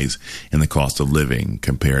rise in the cost of living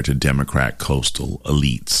compared to Democrat coastal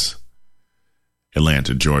elites.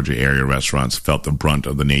 Atlanta, Georgia area restaurants felt the brunt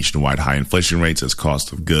of the nationwide high inflation rates as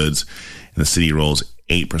cost of goods in the city rose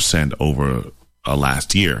 8% over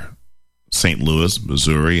last year. St. Louis,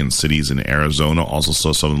 Missouri, and cities in Arizona also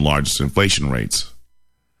saw some of the largest inflation rates.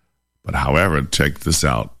 But however, check this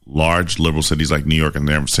out. Large liberal cities like New York and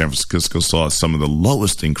San Francisco saw some of the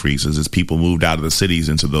lowest increases as people moved out of the cities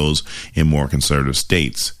into those in more conservative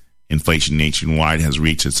states. Inflation nationwide has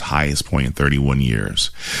reached its highest point in 31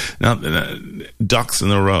 years. Now, ducks in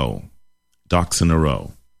a row.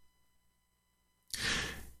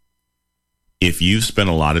 If you spend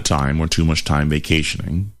a lot of time or too much time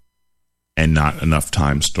vacationing and not enough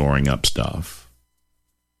time storing up stuff,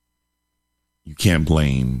 you can't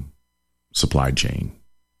blame supply chain.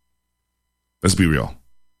 Let's be real.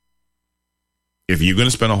 If you're going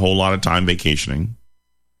to spend a whole lot of time vacationing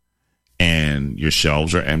and your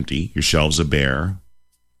shelves are empty, your shelves are bare,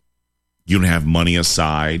 you don't have money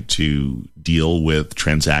aside to deal with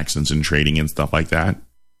transactions and trading and stuff like that,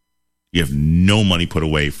 you have no money put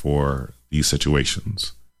away for these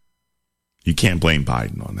situations, you can't blame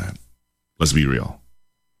Biden on that. Let's be real.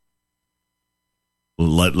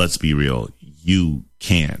 Let's be real. You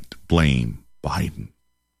can't blame Biden.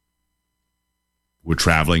 We're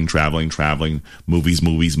traveling,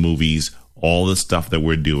 movies, all the stuff that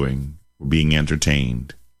we're doing. We're being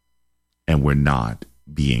entertained, and we're not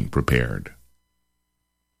being prepared.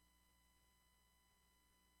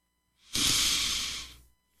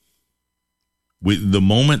 The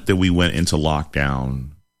moment that we went into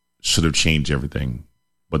lockdown should have changed everything.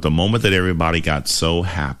 But the moment that everybody got so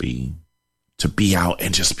happy to be out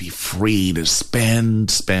and just be free to spend,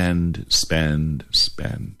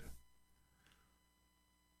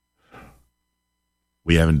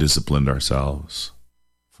 we haven't disciplined ourselves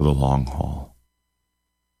for the long haul.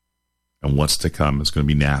 And what's to come is going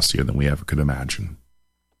to be nastier than we ever could imagine.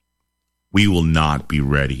 We will not be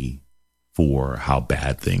ready for how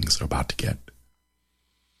bad things are about to get.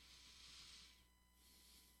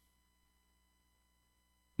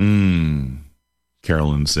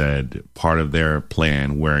 Carolyn said, part of their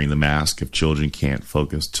plan, wearing the mask, if children can't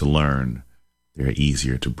focus to learn, they're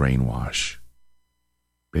easier to brainwash.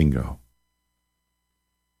 Bingo.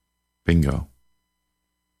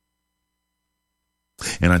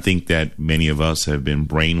 And I think that many of us have been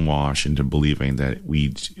brainwashed into believing that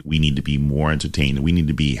we need to be more entertained. We need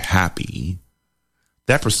to be happy.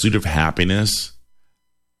 That pursuit of happiness,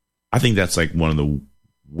 I think that's like one of the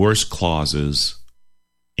worst clauses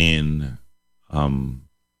in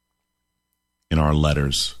our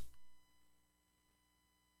letters.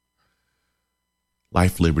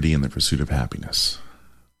 Life, liberty, and the pursuit of happiness.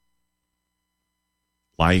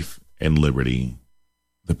 Life and liberty,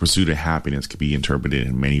 the pursuit of happiness can be interpreted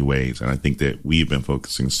in many ways. And I think that we've been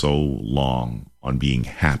focusing so long on being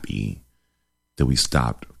happy that we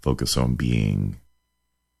stopped focusing on being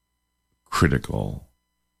critical,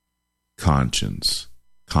 conscious,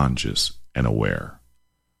 and aware,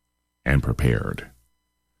 and prepared.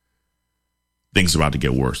 Things are about to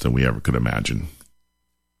get worse than we ever could imagine.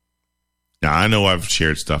 Now, I know I've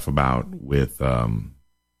shared stuff with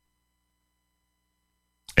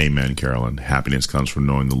Amen, Carolyn. Happiness comes from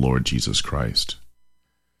knowing the Lord Jesus Christ.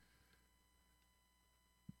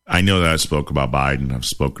 I know that I spoke about Biden. I've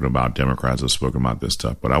spoken about Democrats. I've spoken about this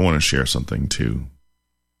stuff. But I want to share something too.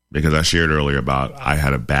 because I shared earlier about I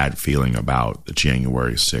had a bad feeling about the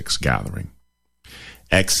January 6th gathering.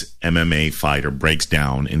 Ex-MMA fighter breaks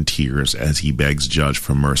down in tears as he begs judge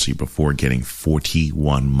for mercy before getting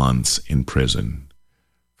 41 months in prison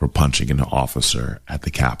for punching an officer at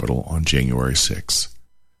the Capitol on January 6th,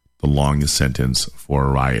 the longest sentence for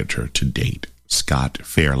a rioter to date. Scott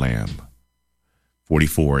Fairlamb,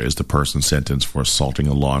 44, is the person sentenced for assaulting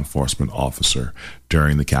a law enforcement officer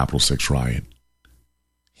during the Capitol 6 riot.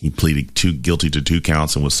 He pleaded guilty to 2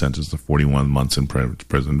 counts and was sentenced to 41 months in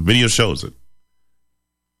prison. Video shows it.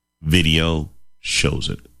 Video shows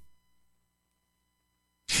it.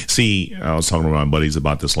 See, I was talking to my buddies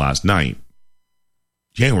about this last night.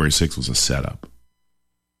 January 6th was a setup.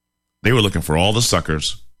 They were looking for all the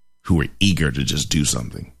suckers who were eager to just do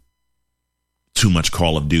something. Too much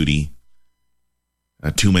Call of Duty.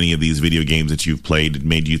 Too many of these video games that you've played that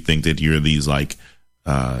made you think that you're these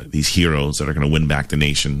heroes that are going to win back the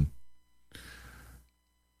nation.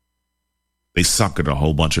 They suckered a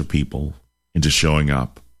whole bunch of people into showing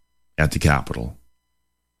up at the Capitol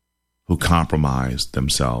who compromised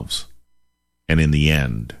themselves and in the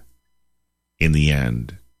end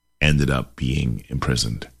ended up being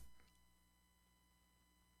imprisoned.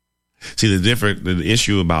 See, the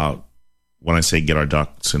issue about when I say get our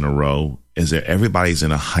ducks in a row is that everybody's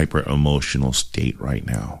in a hyper emotional state right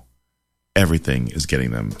now. Everything is getting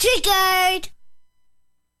them triggered.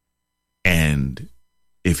 And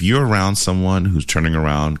if you're around someone who's turning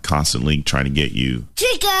around constantly trying to get you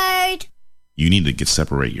triggered, you need to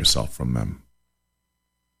separate yourself from them.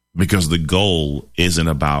 Because the goal isn't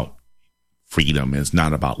about freedom. It's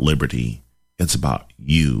not about liberty. It's about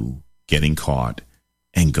you getting caught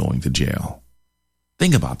and going to jail.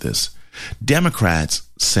 Think about this. Democrats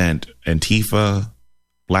sent Antifa,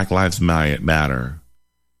 Black Lives Matter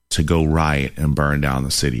to go riot and burn down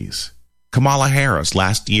the cities. Kamala Harris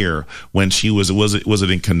last year when she was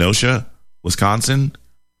it in Kenosha, Wisconsin?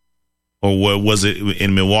 Or was it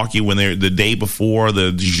in Milwaukee when the day before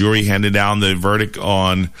the jury handed down the verdict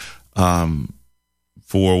on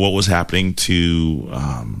for what was happening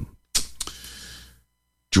to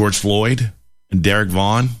George Floyd and Derek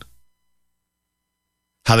Vaughn?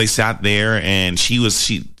 How they sat there and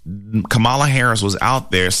Kamala Harris was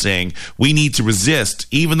out there saying, we need to resist.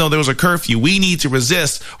 Even though there was a curfew, we need to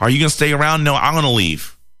resist. Are you going to stay around? No, I'm going to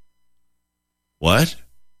leave. What?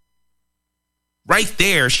 Right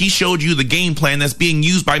there, she showed you the game plan that's being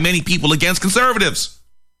used by many people against conservatives.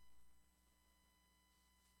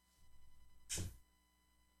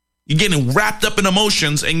 You're getting wrapped up in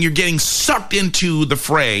emotions and you're getting sucked into the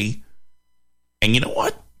fray. And you know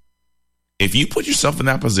what? If you put yourself in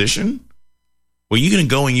that position, where you're going to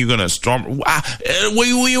go and you're going to storm,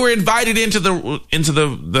 we were invited into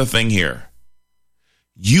the thing here.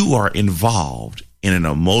 You are involved in an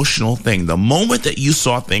emotional thing. The moment that you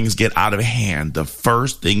saw things get out of hand, the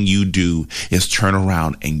first thing you do is turn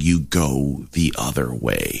around and you go the other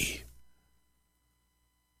way.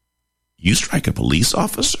 You strike a police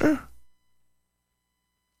officer?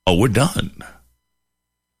 Oh, we're done.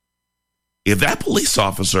 If that police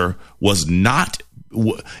officer was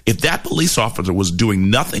doing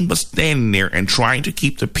nothing but standing there and trying to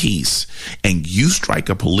keep the peace, and you strike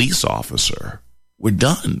a police officer, we're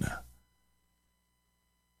done.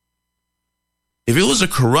 If it was a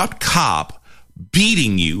corrupt cop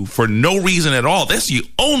beating you for no reason at all, that's the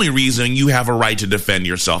only reason you have a right to defend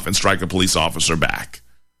yourself and strike a police officer back.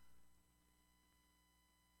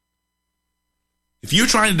 If you're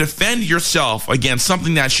trying to defend yourself against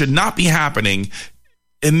something that should not be happening,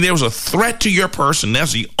 and there was a threat to your person,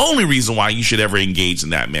 that's the only reason why you should ever engage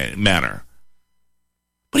in that manner.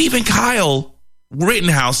 But even Kyle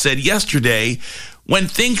Rittenhouse said yesterday, when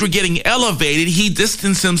things were getting elevated, he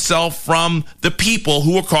distanced himself from the people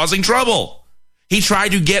who were causing trouble. He tried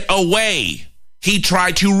to get away. He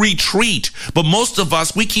tried to retreat. But most of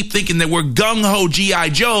us, we keep thinking that we're gung-ho G.I.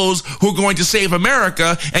 Joes who are going to save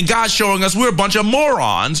America, and God's showing us we're a bunch of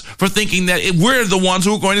morons for thinking that we're the ones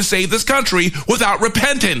who are going to save this country without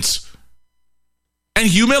repentance and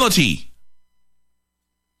humility.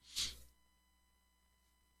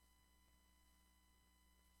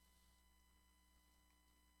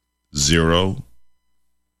 Zero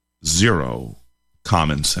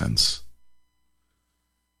common sense.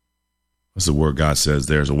 As the word God says,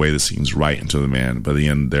 there's a way that seems right unto the man, but the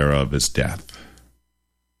end thereof is death.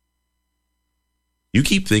 You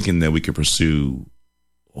keep thinking that we could pursue,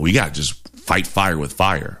 we got to just fight fire with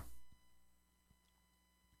fire.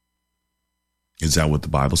 Is that what the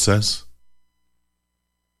Bible says?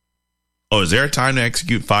 Oh, is there a time to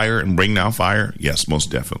execute fire and bring down fire? Yes, most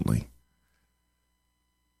definitely.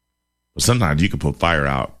 But sometimes you can put fire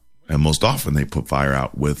out And most often they put fire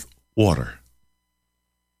out with water.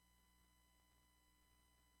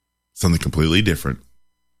 Something completely different,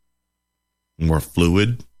 more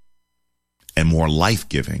fluid, and more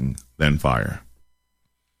life-giving than fire.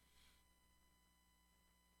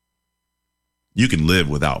 You can live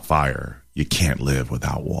without fire. You can't live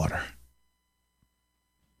without water.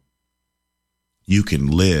 You can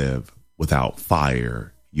live without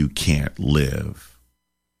fire. You can't live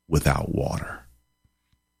without water.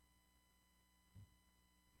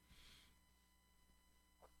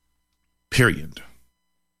 Period.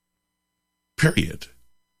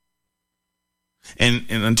 And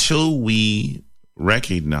until we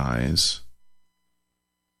recognize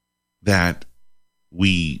that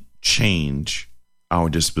we change our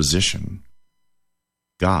disposition,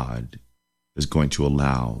 God is going to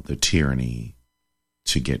allow the tyranny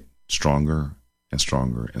to get stronger and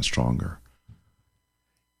stronger and stronger.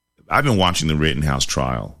 I've been watching the Rittenhouse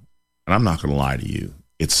trial, and I'm not going to lie to you,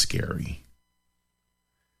 it's scary.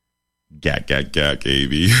 Gak,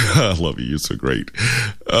 Amy. I love you. You're so great.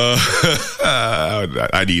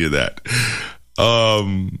 I needed that.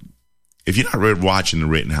 If you're not watching the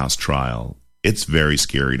Rittenhouse trial, it's very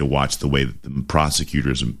scary to watch the way that the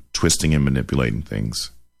prosecutors are twisting and manipulating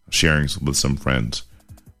things, sharing with some friends.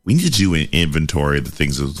 We need to do an inventory of the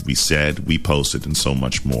things that we said, we posted, and so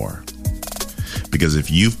much more. Because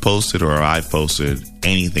if you've posted or I've posted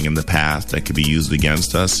anything in the past that could be used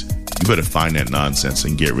against us, you better find that nonsense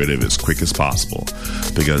and get rid of it as quick as possible.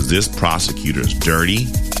 Because this prosecutor's dirty.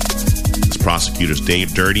 This prosecutor's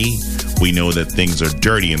dirty. We know that things are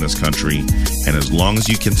dirty in this country. And as long as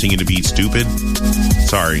you continue to be stupid,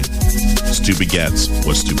 sorry, stupid gets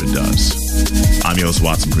what stupid does. I'm your host,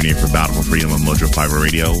 Watson Grenier, for Battle for Freedom on Mojo 5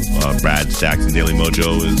 Radio. Brad Stacks and Daily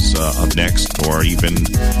Mojo is up next, or even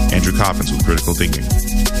Andrew Coffins with Critical Thinking.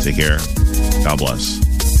 Take care. God bless.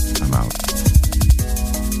 I'm out.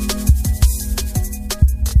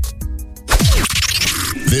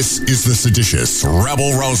 This is the seditious,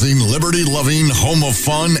 rabble-rousing, liberty-loving, home of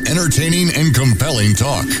fun, entertaining, and compelling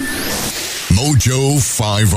talk. Mojo 5